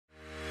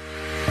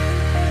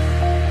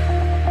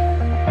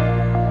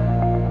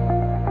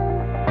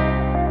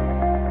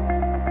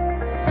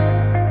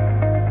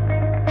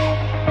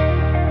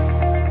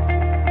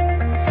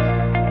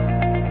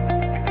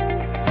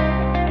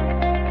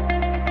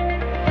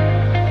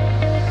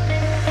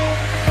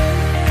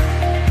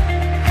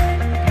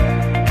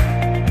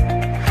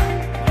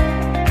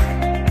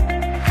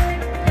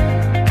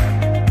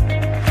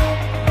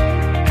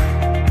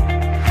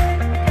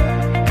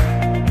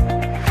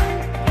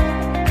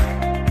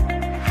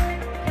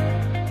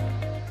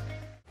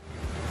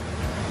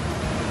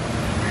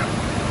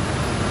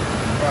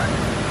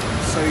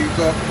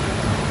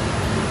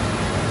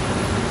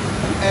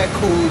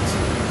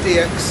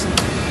PX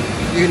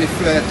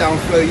Uniflair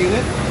Downflow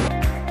Unit.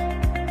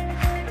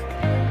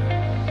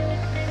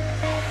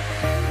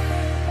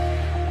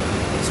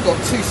 It's got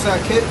 2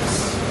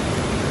 circuits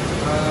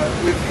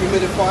with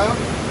humidifier.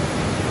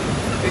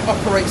 It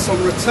operates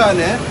on return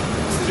air.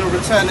 This is your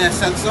return air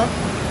sensor.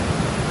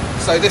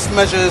 So this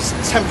measures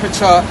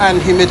temperature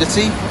and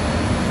humidity,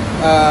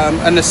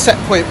 and the set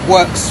point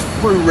works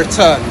through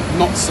return,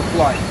 not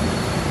supply.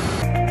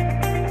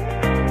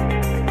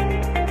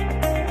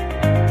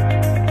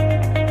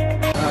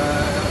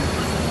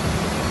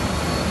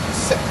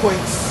 Set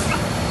points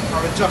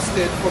are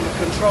adjusted from the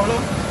controller.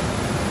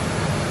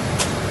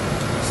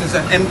 This is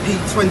an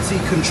MP20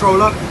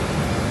 controller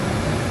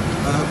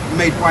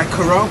made by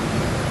Corel.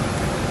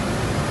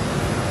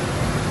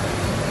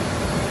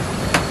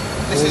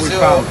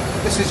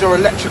 This is your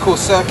electrical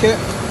circuit.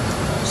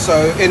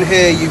 So in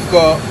here you've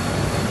got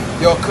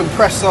your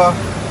compressor,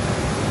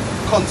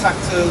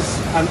 contactors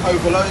and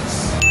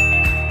overloads.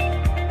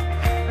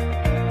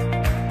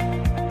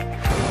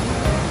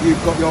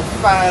 You've got your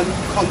fan,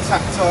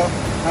 contactor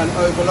and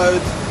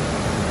overload.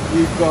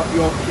 You've got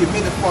your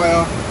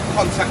humidifier,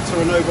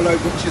 contactor and overload,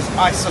 which is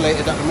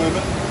isolated at the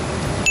moment.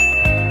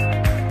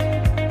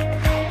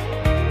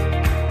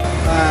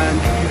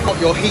 And you've got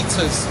your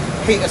heaters,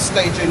 heater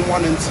staging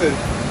 1 and 2.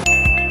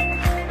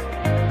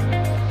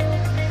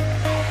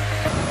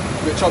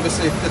 Which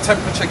obviously if the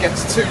temperature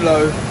gets too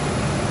low,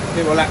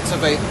 it will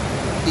activate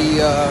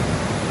the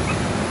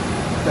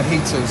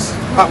heaters.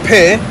 Up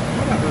here,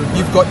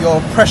 you've got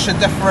your pressure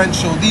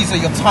differential. These are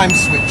your time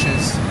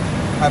switches.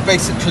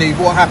 Basically,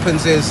 what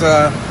happens is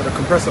for the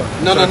compressor.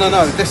 No.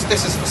 This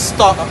is for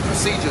startup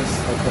procedures.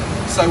 Okay.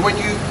 So when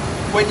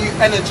you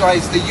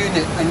energize the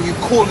unit and you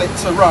call it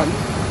to run,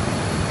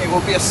 it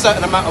will be a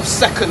certain amount of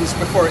seconds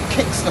before it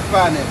kicks the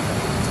fan in.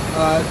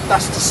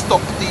 That's to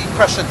stop the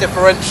pressure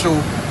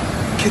differential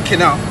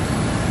kicking out.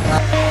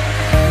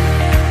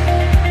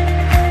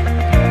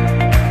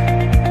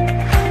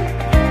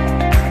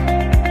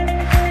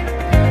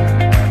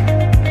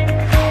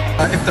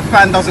 If the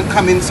fan doesn't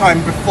come in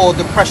time before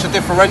the pressure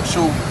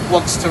differential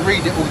wants to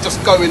read, it will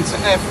just go into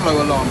airflow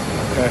alarm.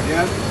 Okay.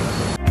 Yeah.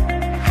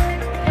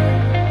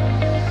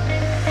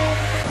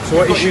 So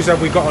what issues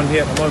have we got on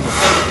here at the moment?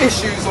 The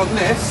issues on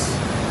this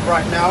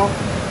right now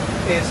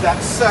is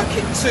that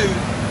circuit 2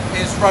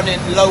 is running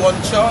low on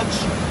charge.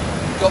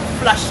 You've got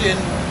flashing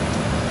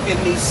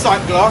in the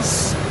sight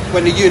glass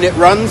when the unit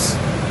runs.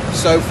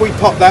 So if we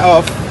pop that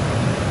off,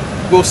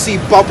 we'll see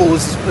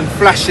bubbles and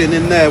flashing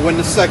in there when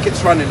the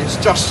circuit's running. It's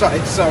just shut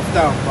itself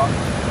down, but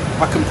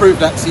I can prove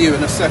that to you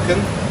in a second.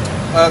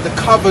 The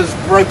cover's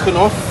broken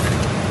off,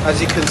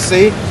 as you can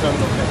see.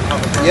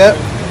 Yep.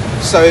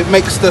 So it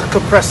makes the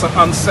compressor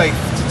unsafe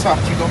to touch.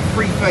 You've got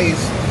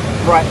 3-phase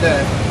right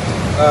there.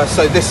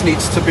 So this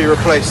needs to be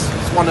replaced.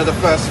 It's one of the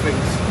first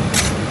things.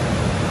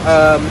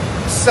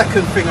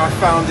 Second thing I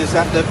found is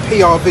that the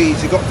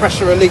PRVs, you've got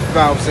pressure relief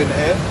valves in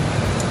here.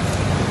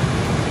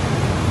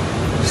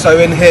 So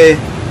in here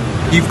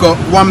you've got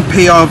 1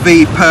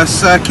 PRV per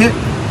circuit.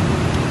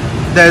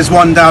 There's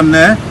one down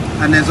there,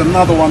 and there's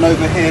another one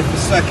over here for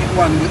circuit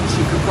 1, which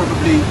you could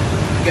probably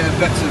get a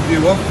better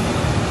view of.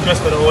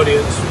 Just for the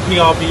audience,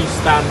 PRV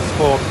stands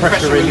for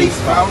pressure release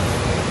valve.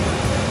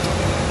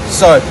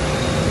 So,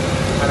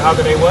 and how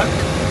do they work?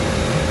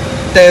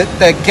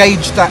 They're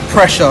gauged at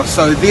pressure.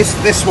 So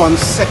this one's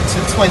set to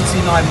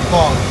 29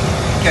 bar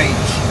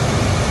gauge.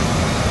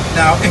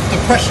 Now, if the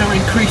pressure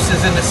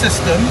increases in the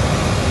system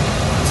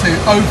to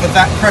over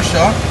that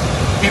pressure,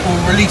 it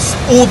will release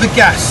all the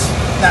gas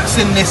that's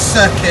in this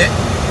circuit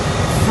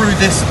through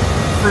this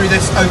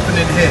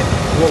opening here.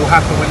 What will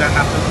happen when that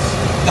happens?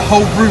 The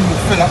whole room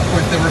will fill up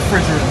with the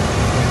refrigerant.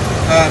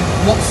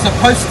 What's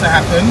supposed to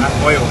happen? And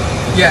oil.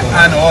 Yeah,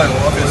 and oil,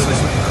 obviously.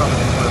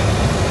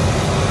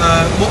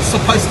 What's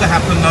supposed to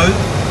happen though,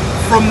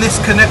 from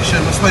this connection,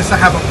 we're supposed to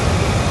have a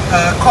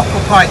copper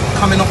pipe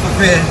coming off of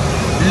here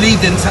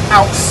leading to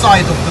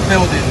outside of the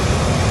building,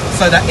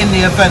 so that in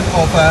the event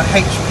of a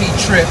HP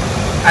trip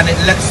and it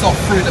lets off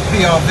through the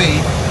PRV,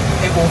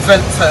 it will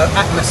vent to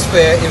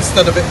atmosphere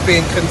instead of it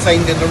being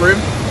contained in the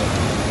room.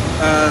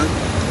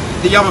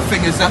 The other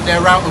thing is that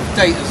they're out of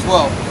date as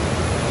well.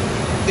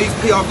 These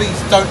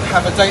PRVs don't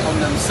have a date on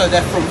them, so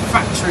they're from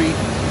factory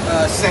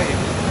setting.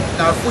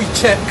 Now if we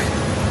check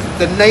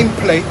the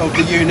nameplate of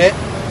the unit,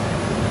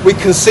 we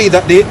can see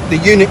that the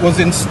unit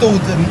was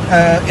installed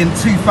in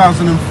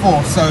 2004,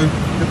 so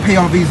the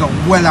PRVs are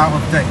well out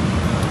of date.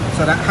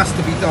 So that has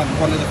to be done,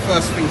 one of the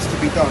first things to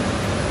be done.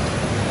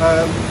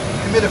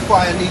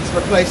 Humidifier needs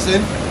replacing.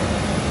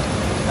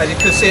 As you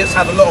can see, it's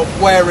had a lot of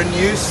wear and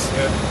use.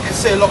 Yeah. You can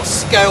see a lot of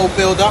scale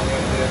build up.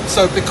 Yeah.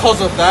 So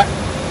because of that,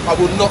 I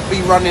will not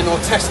be running or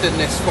testing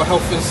this for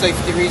health and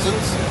safety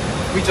reasons.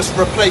 We just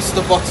replace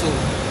the bottle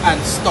and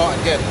start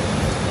again.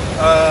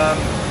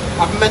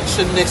 I've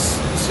mentioned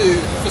this to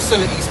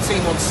facilities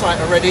team on site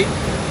already,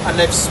 and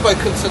they've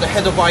spoken to the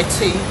head of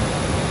IT,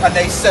 and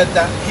they said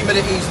that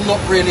humidity is not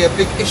really a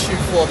big issue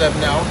for them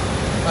now,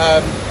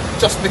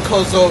 just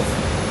because of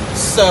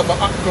server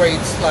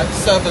upgrades. Like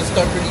servers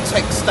don't really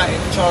take static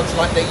charge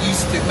like they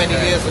used to many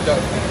years ago.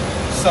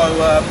 So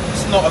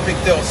it's not a big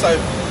deal. So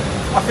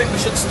I think we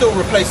should still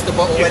replace the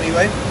bottle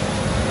anyway.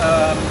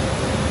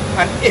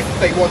 And if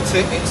they want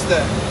it, it's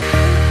there.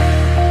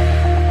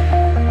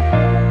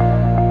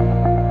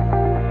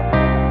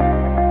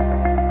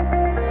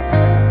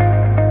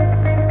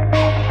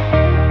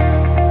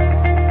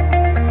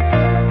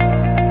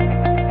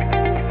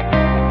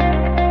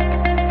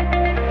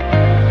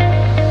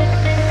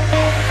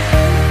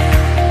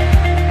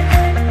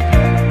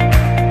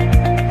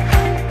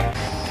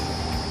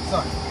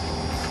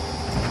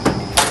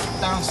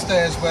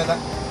 Downstairs where that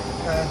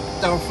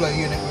downflow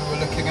unit we were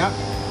looking at,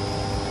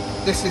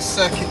 this is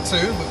circuit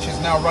 2, which is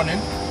now running,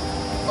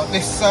 but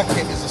this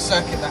circuit is a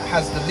circuit that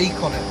has the leak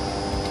on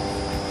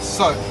it.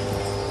 So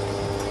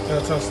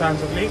Telltale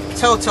signs of leak?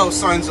 Telltale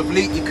signs of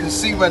leak. You can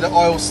see where the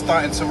oil's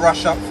starting to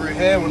rush up through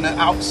here on the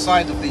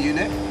outside of the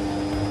unit.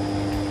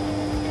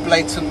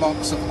 Blatant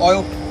marks of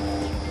oil.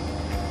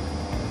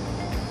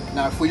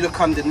 Now if we look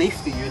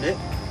underneath the unit,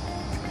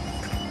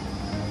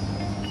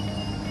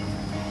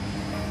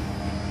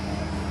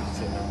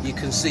 you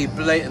can see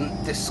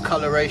blatant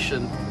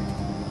discoloration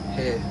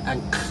here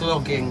and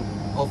clogging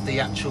of the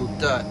actual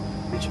dirt,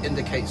 which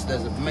indicates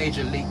there's a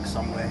major leak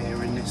somewhere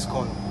here in this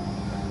coil.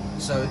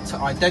 So to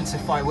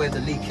identify where the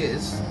leak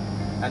is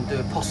and do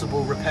a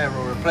possible repair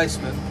or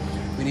replacement,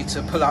 we need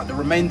to pull out the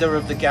remainder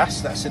of the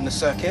gas that's in the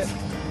circuit,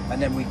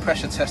 and then we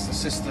pressure test the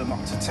system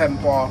up to 10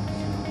 bar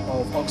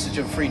of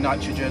oxygen-free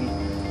nitrogen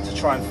to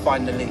try and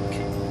find the leak.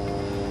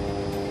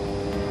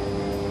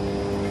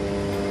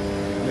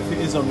 And if it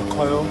is on the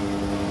coil,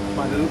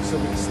 by the looks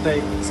of its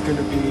state, it's going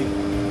to be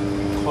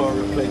a coil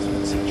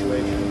replacement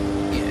situation.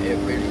 Yeah, it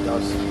really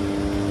does.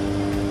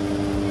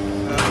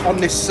 On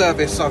this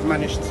service, I've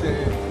managed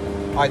to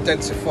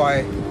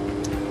identify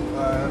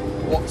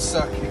what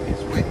circuit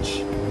is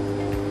which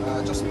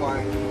just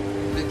by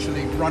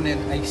literally running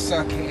a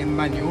circuit in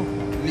manual,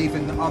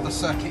 leaving the other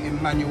circuit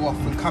in manual off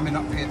and coming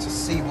up here to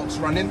see what's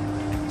running.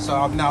 So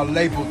I've now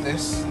labelled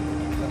this.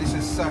 So this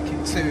is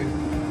circuit 2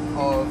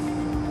 of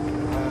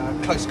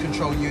close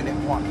control unit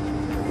 1.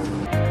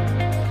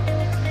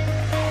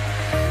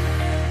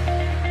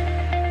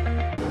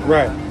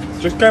 Right,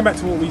 just going back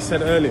to what we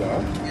said earlier,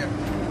 Yeah.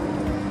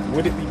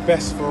 would it be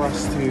best for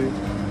us to,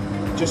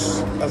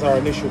 just as our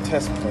initial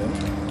test point,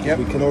 Yep.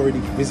 we can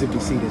already visibly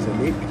see there's a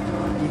leak,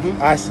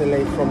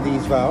 isolate from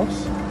these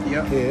valves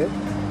Yep. here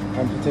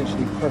and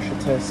potentially pressure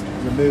test,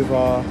 remove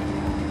our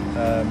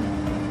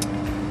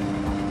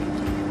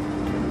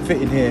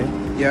fitting here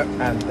Yep.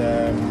 and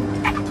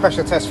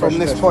Pressure test from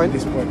this point. point.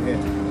 This point here.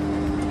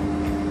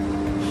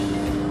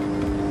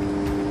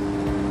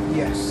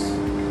 Yes.